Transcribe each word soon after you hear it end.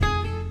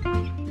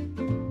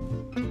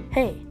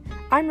Hey,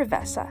 I'm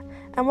Rivessa,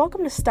 and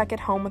welcome to Stuck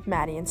at Home with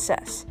Maddie and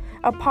Sis,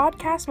 a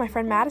podcast my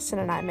friend Madison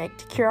and I make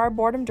to cure our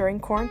boredom during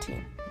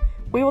quarantine.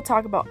 We will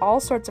talk about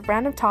all sorts of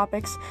random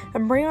topics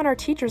and bring on our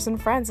teachers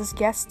and friends as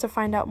guests to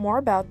find out more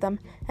about them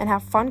and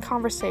have fun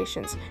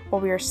conversations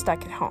while we are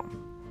stuck at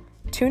home.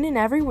 Tune in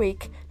every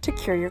week to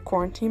cure your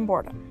quarantine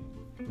boredom.